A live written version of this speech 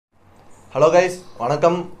Hello guys,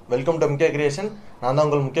 வணக்கம். Welcome to MK creation. நான் தான்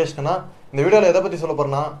உங்கள் முகேஷ் கண்ணா. இந்த வீடியோவில் எதை பற்றி சொல்ல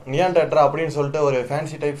போகிறேன்னா, நியான் டெட்ரா அப்படின்னு சொல்லிட்டு ஒரு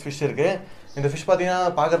ஃபேன்சி டைப் ஃபிஷ் இருக்குது. இந்த ஃபிஷ்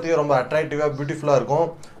பார்த்தீங்கன்னா பார்க்குறதுக்கே ரொம்ப அட்ராக்டிவாக பியூட்டிஃபுல்லாக இருக்கும்.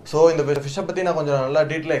 ஸோ இந்த ஃபிஷ்ஷை பற்றி நான் கொஞ்சம் நல்லா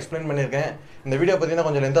டீட்டெயிலாக எக்ஸ்பிளைன் பண்ணியிருக்கேன். இந்த வீடியோ பார்த்தீங்கன்னா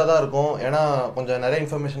கொஞ்சம் லென்த்தாக தான் இருக்கும், ஏன்னா கொஞ்சம் நிறைய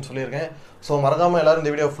இன்ஃபர்மேஷன் சொல்லியிருக்கேன். ஸோ மறக்காமல் எல்லோரும்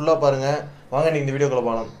இந்த வீடியோ ஃபுல்லாக பாருங்கள். வாங்க நீங்கள் இந்த வீடியோக்குள்ள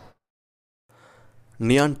போகலாம்.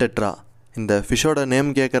 நியான் டெட்ரா, இந்த ஃபிஷ்ஷோட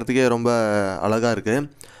நேம் கேட்குறதுக்கே ரொம்ப அழகாக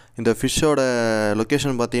இருக்குது. இந்த ஃபிஷ்ஷோட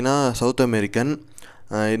லொக்கேஷன் பார்த்தீங்கன்னா சவுத் அமெரிக்கன்.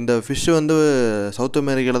 இந்த ஃபிஷ்ஷு வந்து சவுத்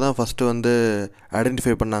அமெரிக்காவில் தான் ஃபஸ்ட்டு வந்து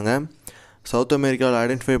ஐடென்டிஃபை பண்ணாங்க. சவுத் அமெரிக்காவில்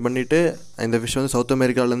ஐடென்டிஃபை பண்ணிவிட்டு இந்த ஃபிஷ் வந்து சவுத்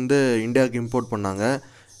அமெரிக்காவிலேருந்து இந்தியாவுக்கு இம்போர்ட் பண்ணாங்க.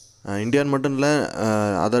 இந்தியான்னு மட்டும் இல்லை,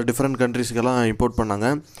 அதர் டிஃப்ரெண்ட் கண்ட்ரீஸ்க்கெல்லாம் இம்போர்ட் பண்ணாங்க.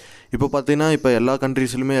 இப்போ பார்த்திங்கன்னா இப்போ எல்லா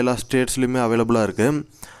கண்ட்ரீஸ்லையுமே எல்லா ஸ்டேட்ஸ்லையுமே அவைலபிளாக இருக்குது.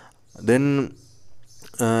 தென்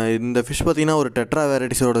இந்த ஃபிஷ் பார்த்திங்கன்னா ஒரு டெட்ரா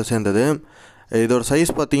வெரைட்டிஸோடு சேர்ந்தது. இதோட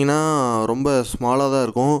சைஸ் பார்த்திங்கன்னா ரொம்ப ஸ்மாலாக தான்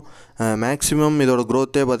இருக்கும். மேக்ஸிமம் இதோட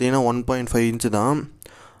க்ரோத்தே பார்த்திங்கன்னா 1.5 இன்ச்சு தான்.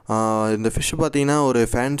 இந்த ஃபிஷ்ஷு பார்த்திங்கன்னா ஒரு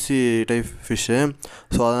ஃபேன்சி டைப் ஃபிஷ்ஷு.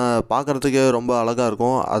 ஸோ அதை பார்க்குறதுக்கே ரொம்ப அழகாக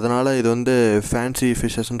இருக்கும். அதனால் இது வந்து ஃபேன்சி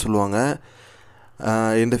ஃபிஷ்ஷஸ்ன்னு சொல்லுவாங்க.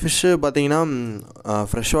 இந்த ஃபிஷ்ஷு பார்த்திங்கன்னா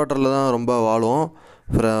ஃப்ரெஷ் வாட்டரில் தான் ரொம்ப வாழும்.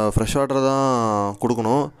 ஃப்ரெஷ் வாட்டர் தான்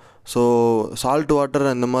கொடுக்கணும். ஸோ சால்ட்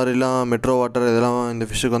வாட்டர் இந்த மாதிரிலாம் மெட்ரோ வாட்டர் இதெல்லாம் இந்த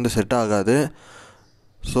ஃபிஷ்ஷுக்கு வந்து செட் ஆகாது.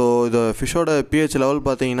 ஸோ இது ஃபிஷ்ஷோட pH லெவல்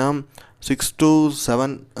பார்த்திங்கன்னா 6 to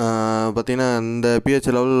 7 பார்த்திங்கன்னா இந்த pH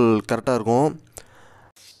லெவல் கரெக்டாக இருக்கும்.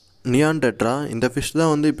 நியான் டெட்ரா இந்த ஃபிஷ்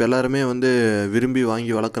தான் வந்து இப்போ எல்லாருமே வந்து விரும்பி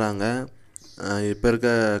வாங்கி வளர்க்குறாங்க இப்போ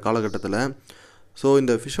இருக்க காலகட்டத்தில். ஸோ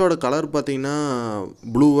இந்த ஃபிஷ்ஷோட கலர் பார்த்திங்கன்னா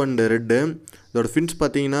ப்ளூ அண்ட் ரெட்டு. இதோட ஃபின்ஸ்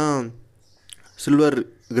பார்த்திங்கன்னா சில்வர்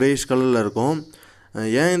கிரேஷ் கலரில் இருக்கும்.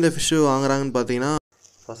 ஏன் இந்த ஃபிஷ்ஷு வாங்குறாங்கன்னு பார்த்திங்கன்னா,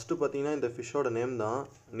 ஃபஸ்ட்டு பார்த்திங்கன்னா இந்த ஃபிஷ்ஷோட நேம் தான்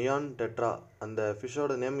நியான் டெட்ரா. அந்த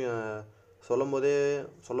ஃபிஷ்ஷோட நேம்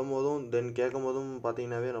சொல்லும் போதும் தென் கேட்கும் போதும்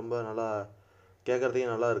பார்த்திங்கனாவே ரொம்ப நல்லா கேட்குறதுக்கே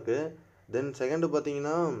நல்லா இருக்குது. தென் செகண்டு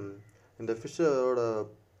பார்த்திங்கன்னா இந்த ஃபிஷ்ஷோட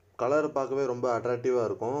கலர் பார்க்கவே ரொம்ப அட்ராக்டிவாக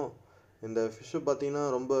இருக்கும். இந்த ஃபிஷ்ஷு பார்த்திங்கன்னா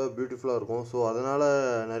ரொம்ப பியூட்டிஃபுல்லாக இருக்கும். ஸோ அதனால்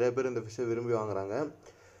நிறைய பேர் இந்த ஃபிஷ்ஷை விரும்பி வாங்குறாங்க.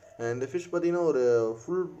 இந்த ஃபிஷ் பார்த்திங்கன்னா ஒரு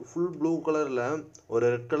ஃபுல் ப்ளூ கலரில் ஒரு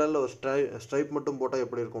ரெட் கலரில் ஒரு ஸ்ட்ரைப் மட்டும் போட்டால்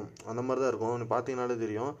எப்படி இருக்கும் அந்த மாதிரி தான் இருக்கும், பார்த்தீங்கன்னாலே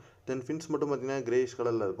தெரியும். தென் ஃபின்ஸ் மட்டும் பார்த்திங்கன்னா கிரேஷ்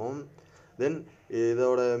கலரில் இருக்கும். தென்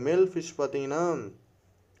இதோட மேல் ஃபிஷ் பார்த்திங்கன்னா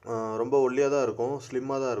ரொம்ப ஒல்லியாக தான் இருக்கும்,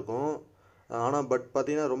 ஸ்லிம்மாக தான் இருக்கும். ஆனால்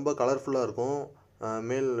பார்த்திங்கன்னா ரொம்ப கலர்ஃபுல்லாக இருக்கும்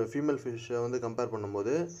ஃபீமேல் ஃபிஷ்ஷை வந்து கம்பேர்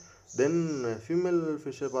பண்ணும்போது. தென் ஃபீமேல்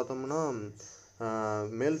ஃபிஷ்ஷை பார்த்தோம்னா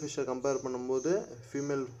மேல் ஃபிஷ்ஷை கம்பேர் பண்ணும்போது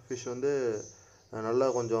ஃபீமேல் ஃபிஷ் வந்து நல்லா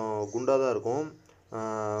கொஞ்சம் குண்டாக தான் இருக்கும்.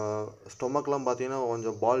 ஸ்டொமக்லாம் பார்த்திங்கன்னா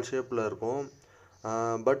கொஞ்சம் பால் ஷேப்பில் இருக்கும்.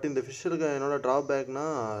 பட் இந்த ஃபிஷ் இருக்க என்னோடய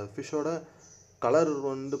ட்ராபேக்னால் ஃபிஷ்ஷோட கலர்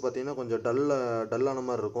வந்து பார்த்திங்கன்னா கொஞ்சம் டல்லான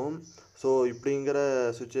மாதிரி இருக்கும். ஸோ இப்படிங்கிற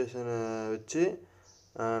சுச்சுவேஷனை வச்சு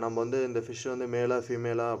நம்ம வந்து இந்த ஃபிஷ் வந்து மேலா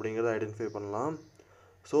ஃபீமேலா அப்படிங்கிறத ஐடென்டிஃபை பண்ணலாம்.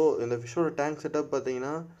 ஸோ இந்த ஃபிஷ்ஷோட டேங்க் செட்டப்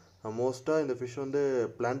பார்த்திங்கன்னா மோஸ்ட்டாக இந்த ஃபிஷ் வந்து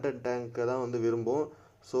பிளான்டட் டேங்க்கை தான் வந்து விரும்பும்.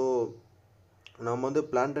 ஸோ நம்ம வந்து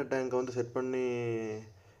பிளான்டட் டேங்க்கை வந்து செட் பண்ணி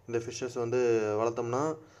இந்த ஃபிஷ்ஷஸ் வந்து வளர்த்தோம்னா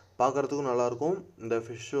பார்க்குறதுக்கும் நல்லாயிருக்கும், இந்த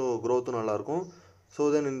ஃபிஷ்ஷோ க்ரோத்தும் நல்லாயிருக்கும். ஸோ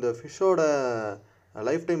தென் இந்த ஃபிஷ்ஷோட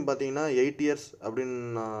லைஃப் டைம் பார்த்திங்கன்னா 8 years அப்படின்னு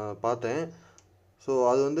நான் பார்த்தேன். ஸோ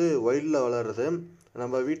அது வந்து வைல்டில் வளர்கிறது.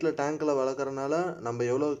 நம்ம வீட்டில் டேங்க்கில் வளர்க்குறதுனால நம்ம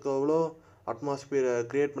எவ்வளோ அட்மாஸ்பியரை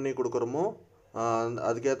க்ரியேட் பண்ணி கொடுக்குறோமோ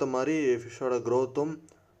அதுக்கேற்ற மாதிரி ஃபிஷ்ஷோட க்ரோத்தும்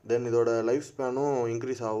தென் இதோட லைஃப் ஸ்பேனும்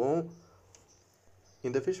இன்க்ரீஸ் ஆகும்.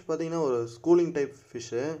 இந்த ஃபிஷ் பார்த்திங்கன்னா ஒரு ஸ்கூலிங் டைப்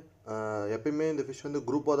ஃபிஷ்ஷு. எப்பயுமே இந்த ஃபிஷ் வந்து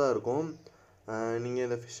குரூப்பாக தான் இருக்கும். நீங்கள்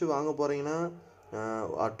இந்த ஃபிஷ்ஷு வாங்க போகிறீங்கன்னா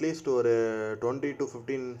அட்லீஸ்ட் ஒரு 20 to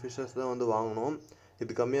 15 ஃபிஷ்ஷஸ் தான் வந்து வாங்கணும்.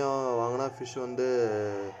 இது கம்மியாக வாங்கினா ஃபிஷ் வந்து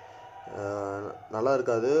நல்லா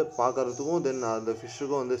இருக்காது பார்க்குறதுக்கும், தென் அந்த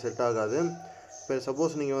ஃபிஷ்ஷுக்கும் வந்து செட் ஆகாது. இப்போ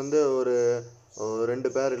சப்போஸ் நீங்கள் வந்து ஒரு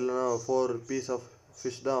 2 பேர் இல்லைன்னா 4 பீஸ் ஆஃப்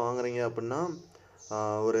ஃபிஷ் தான் வாங்குறீங்க அப்படின்னா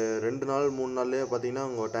ஒரு 2 நாள் 3 நாள்லேயே பார்த்திங்கன்னா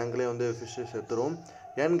உங்கள் டேங்க்லேயே வந்து ஃபிஷ்ஷு செத்துரும்.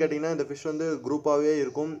 ஏன்னு கேட்டிங்கன்னா இந்த ஃபிஷ் வந்து குரூப்பாகவே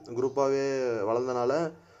இருக்கும், குரூப்பாகவே வளர்ந்தனால.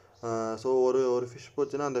 ஸோ ஒரு ஃபிஷ்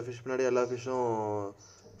போச்சுன்னா அந்த ஃபிஷ் பின்னாடி எல்லா ஃபிஷ்ஷும்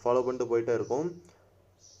ஃபாலோ பண்ணிட்டு போயிட்டே இருக்கும்.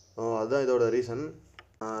 அதுதான் இதோட ரீசன்.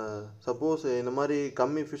 சப்போஸ் இந்த மாதிரி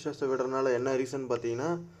கம்மி ஃபிஷ்ஷஸை விடுறதுனால என்ன ரீசன் பார்த்திங்கன்னா,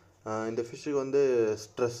 இந்த ஃபிஷ்ஷுக்கு வந்து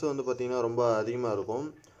ஸ்ட்ரெஸ்ஸு வந்து பார்த்திங்கன்னா ரொம்ப அதிகமாக இருக்கும்.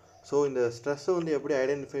 ஸோ இந்த ஸ்ட்ரெஸ்ஸை வந்து எப்படி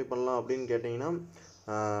ஐடென்டிஃபை பண்ணலாம் அப்படின்னு கேட்டிங்கன்னா,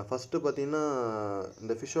 ஃபஸ்ட்டு பார்த்திங்கன்னா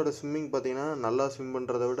இந்த ஃபிஷ்ஷோட ஸ்விம்மிங் பார்த்திங்கன்னா நல்லா ஸ்விம்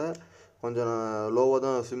பண்ணுறத விட கொஞ்சம் லோவாக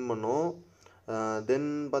தான் ஸ்விம் பண்ணும். தென்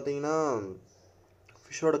பார்த்திங்கன்னா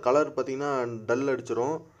ஃபிஷ்ஷோட கலர் பார்த்திங்கன்னா டல்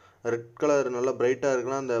அடிச்சிடும். ரெட் கலர் நல்லா பிரைட்டாக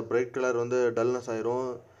இருக்குன்னா அந்த பிரைட் கலர் வந்து டல்னஸ் ஆயிரும்.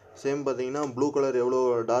 சேம் பார்த்திங்கன்னா ப்ளூ கலர் எவ்வளோ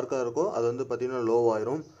டார்க்காக இருக்கோ அது வந்து பார்த்திங்கன்னா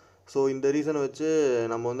லோவாயிரும். ஸோ இந்த ரீசனை வச்சு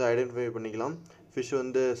நம்ம வந்து ஐடென்டிஃபை பண்ணிக்கலாம் ஃபிஷ்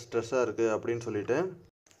வந்து ஸ்ட்ரெஸ்ஸாக இருக்குது அப்படின்னு சொல்லிட்டு.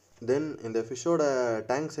 தென் இந்த ஃபிஷ்ஷோட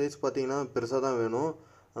டேங்க் சைஸ் பார்த்தீங்கன்னா பெருசாக தான் வேணும்.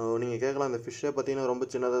 நீங்கள் கேட்கலாம், இந்த ஃபிஷ்ஷே பார்த்தீங்கன்னா ரொம்ப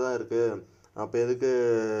சின்னதாக தான் இருக்குது, அப்போ எதுக்கு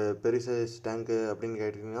பெரிய சைஸ் டேங்க்கு அப்படின்னு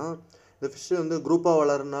கேட்டிங்கன்னா, இந்த ஃபிஷ்ஷு வந்து குரூப்பாக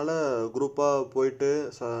வளர்றதுனால குரூப்பாக போயிட்டு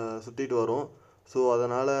சுற்றிட்டு வரும். ஸோ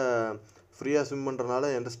அதனால் ஃப்ரீயாக ஸ்விம் பண்ணுறதுனால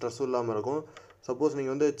எந்த ஸ்ட்ரெஸ்ஸும் இல்லாமல் இருக்கும். சப்போஸ்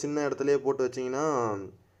நீங்கள் வந்து சின்ன இடத்துலையே போட்டு வச்சிங்கன்னா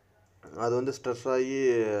அது வந்து ஸ்ட்ரெஸ் ஆகி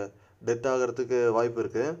டெத் ஆகிறதுக்கு வாய்ப்பு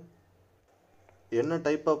இருக்குது. என்ன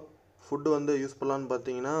டைப் ஆஃப் ஃபுட்டு வந்து யூஸ் பண்ணலான்னு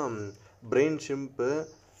பார்த்தீங்கன்னா, பிரெயின் ஷிம்ப்பு,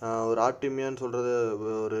 ஒரு ஆர்டிமியான்னு சொல்கிறது,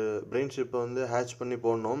 ஒரு பிரெயின் ஷிப்பை வந்து ஹேட்ச் பண்ணி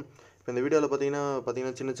போடணும். இப்போ இந்த வீடியோவில்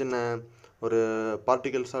பார்த்தீங்கன்னா சின்ன சின்ன ஒரு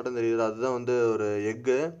பார்ட்டிகல்ஸாட்டம் தெரியுது, அதுதான் வந்து ஒரு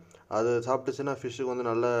எக்கு. அது சாப்பிட்டுச்சுன்னா ஃபிஷ்ஷுக்கு வந்து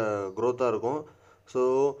நல்ல க்ரோத்தாக இருக்கும். ஸோ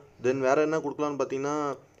தென் வேறு என்ன கொடுக்கலான்னு பார்த்தீங்கன்னா,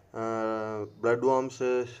 பிளட் வார்ம்ஸு,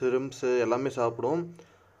 ஷ்ரிம்ப்ஸு எல்லாமே சாப்பிடும்.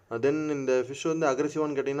 தென் இந்த ஃபிஷ் வந்து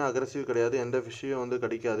அக்ரெசிவான்னு கேட்டிங்கன்னா அக்ரெசிவ் கிடையாது, எந்த ஃபிஷ்ஷையும் வந்து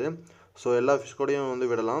கடிக்காது. ஸோ எல்லா ஃபிஷ் கூடயும் வந்து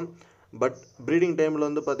விடலாம். பட் ப்ரீடிங் டைமில்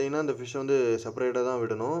வந்து பார்த்திங்கன்னா இந்த ஃபிஷ் வந்து செப்பரேட்டாக தான்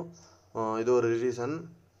விடணும். இது ஒரு reason.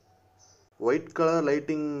 White colour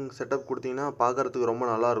lighting setup கொடுத்தீங்கன்னா பார்க்குறதுக்கு ரொம்ப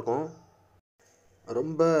நல்லாயிருக்கும்.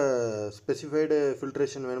 ரொம்ப ஸ்பெசிஃபைடு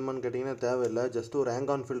ஃபில்ட்ரேஷன் வேணுமான்னு கேட்டிங்கன்னா தேவையில்லை. ஜஸ்ட் ஒரு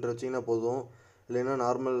ஹேங்கான் ஃபில்டர் வச்சிங்கன்னா போதும், இல்லைன்னா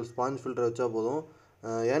நார்மல் ஸ்பாஞ்ச் ஃபில்டர் வச்சா போதும்.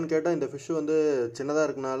 ஏன்னு கேட்டால் இந்த ஃபிஷ்ஷு வந்து சின்னதாக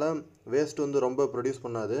இருக்கனால வேஸ்ட் வந்து ரொம்ப ப்ரொடியூஸ்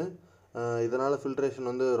பண்ணாது. இதனால் ஃபில்ட்ரேஷன்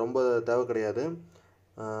வந்து ரொம்ப தேவை கிடையாது.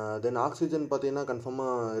 தென் ஆக்சிஜன் பார்த்திங்கன்னா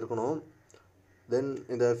கன்ஃபார்மாக இருக்கணும். தென்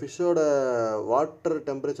இந்த ஃபிஷ்ஷோட வாட்டர்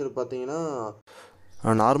டெம்பரேச்சர் பார்த்திங்கன்னா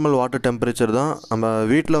நார்மல் வாட்டர் டெம்பரேச்சர் தான். நம்ம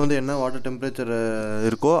வீட்டில் வந்து என்ன வாட்டர் டெம்பரேச்சர்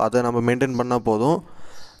இருக்கோ அதை நம்ம மெயின்டைன் பண்ணால் போதும்.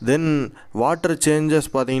 தென் வாட்டர் சேஞ்சஸ்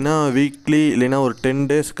பார்த்தீங்கன்னா வீக்லி இல்லைன்னா ஒரு 10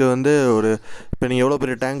 டேஸ்க்கு வந்து ஒரு, இப்போ நீங்கள் எவ்வளோ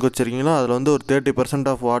பெரிய டேங்க் வச்சுருக்கீங்களோ அதில் வந்து ஒரு 30%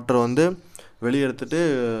 ஆஃப் வாட்டர் வந்து வெளியே எடுத்துகிட்டு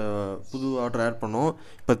புது வாட்டர் ஆட் பண்ணும்.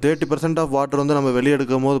 இப்போ 30% ஆஃப் வாட்டர் வந்து நம்ம வெளியே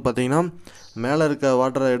எடுக்கும் போது பார்த்திங்கன்னா மேலே இருக்க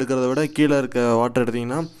வாட்டரை எடுக்கிறத விட கீழே இருக்க வாட்டர்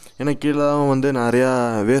எடுத்திங்கன்னா, ஏன்னா கீழே தான் வந்து நிறையா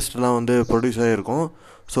வேஸ்ட்லாம் வந்து ப்ரொடியூஸ் ஆகிருக்கும்.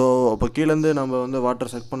 ஸோ அப்போ கீழேருந்து நம்ம வந்து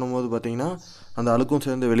வாட்டர் செக் பண்ணும்போது பார்த்திங்கன்னா அந்த அழுக்கும்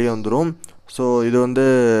சேர்ந்து வெளியே வந்துடும். ஸோ இது வந்து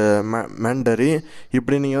மேண்டரி.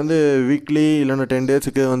 இப்படி நீங்கள் வந்து வீக்லி இல்லைன்னா 10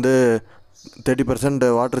 டேஸுக்கு வந்து 30%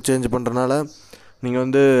 வாட்டர் சேஞ்ச் பண்ணுறனால நீங்கள்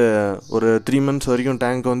வந்து ஒரு 3 months வரைக்கும்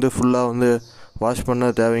டேங்க் வந்து ஃபுல்லாக வந்து வாஷ்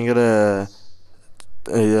பண்ண தேவைங்கிற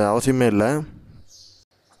அவசியமே இல்லை.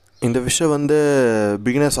 இந்த ஃபிஷ்ஷை வந்து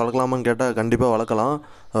பிகினர்ஸ் வளர்க்கலாமான்னு கேட்டால் கண்டிப்பாக வளர்க்கலாம்.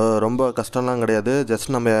 ரொம்ப கஷ்டம்லாம் கிடையாது.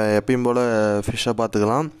 ஜஸ்ட் நம்ம எப்பயும் போல் ஃபிஷ்ஷை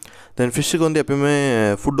பார்த்துக்கலாம். தென் ஃபிஷ்ஷுக்கு வந்து எப்பயுமே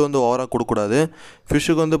ஃபுட்டு வந்து ஓவராக கொடுக்கக்கூடாது.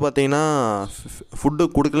 ஃபிஷ்ஷுக்கு வந்து பார்த்திங்கன்னா ஃபுட்டு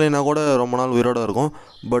கொடுக்கலைன்னா கூட ரொம்ப நாள் உயிரோடு இருக்கும்.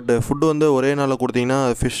 பட் ஃபுட்டு வந்து ஒரே நாளில் கொடுத்திங்கன்னா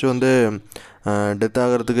ஃபிஷ் வந்து டெத்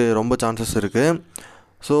ஆகிறதுக்கு ரொம்ப சான்சஸ் இருக்குது.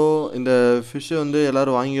 ஸோ இந்த ஃபிஷ்ஷை வந்து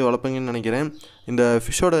எல்லோரும் வாங்கி வளர்ப்பீங்கன்னு நினைக்கிறேன். இந்த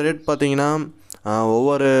ஃபிஷ்ஷோட ரேட் பார்த்திங்கன்னா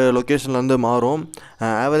ஒவ்வொரு லொக்கேஷனில் வந்து மாறும்.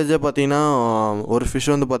 ஆவரேஜாக பார்த்திங்கன்னா ஒரு ஃபிஷ்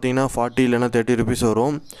வந்து பார்த்திங்கன்னா 40 இல்லைன்னா 30 rupees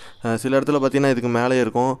வரும். சில இடத்துல பார்த்திங்கன்னா இதுக்கு மேலே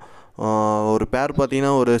இருக்கும். ஒரு பேர்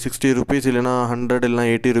பார்த்திங்கன்னா ஒரு 60 rupees இல்லைன்னா 100 இல்லைனா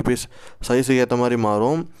 80 rupees சைஸுக்கு ஏற்ற மாதிரி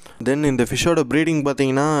மாறும். தென் இந்த ஃபிஷ்ஷோட ப்ரீடிங்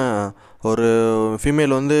பார்த்திங்கன்னா ஒரு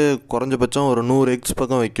ஃபீமேல் வந்து குறைஞ்சபட்சம் ஒரு 100 eggs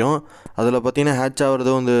பக்கம் வைக்கும். அதில் பார்த்திங்கன்னா ஹேட்ச்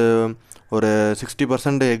ஆகிறது வந்து ஒரு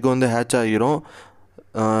 60% எக் வந்து ஹேட்ச் ஆகிரும்.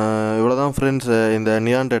 இவ்வளோ தான் ஃப்ரெண்ட்ஸ் இந்த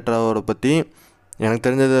நியான் டெட்ராவோட பற்றி எனக்கு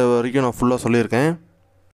தெரிஞ்சது வரைக்கும் நான் ஃபுல்லாக சொல்லியிருக்கேன்.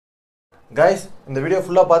 கைஸ், இந்த வீடியோ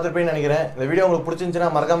ஃபுல்லாக பார்த்துருப்பேன்னு நினைக்கிறேன். இந்த வீடியோ உங்களுக்கு பிடிச்சிருந்துச்சுன்னா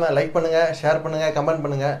மறக்காமல் லைக் பண்ணுங்கள், ஷேர் பண்ணுங்கள், கமெண்ட்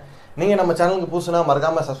பண்ணுங்கள். நீங்கள் நம்ம சேனலுக்கு புதுசுனா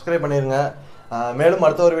மறக்காமல் சப்ஸ்கிரைப் பண்ணிடுங்க. மேலும்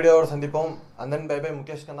அடுத்த ஒரு வீடியோவோட சந்திப்போம். And then by by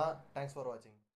Mukesh Kanna. Thanks for வாட்சிங்.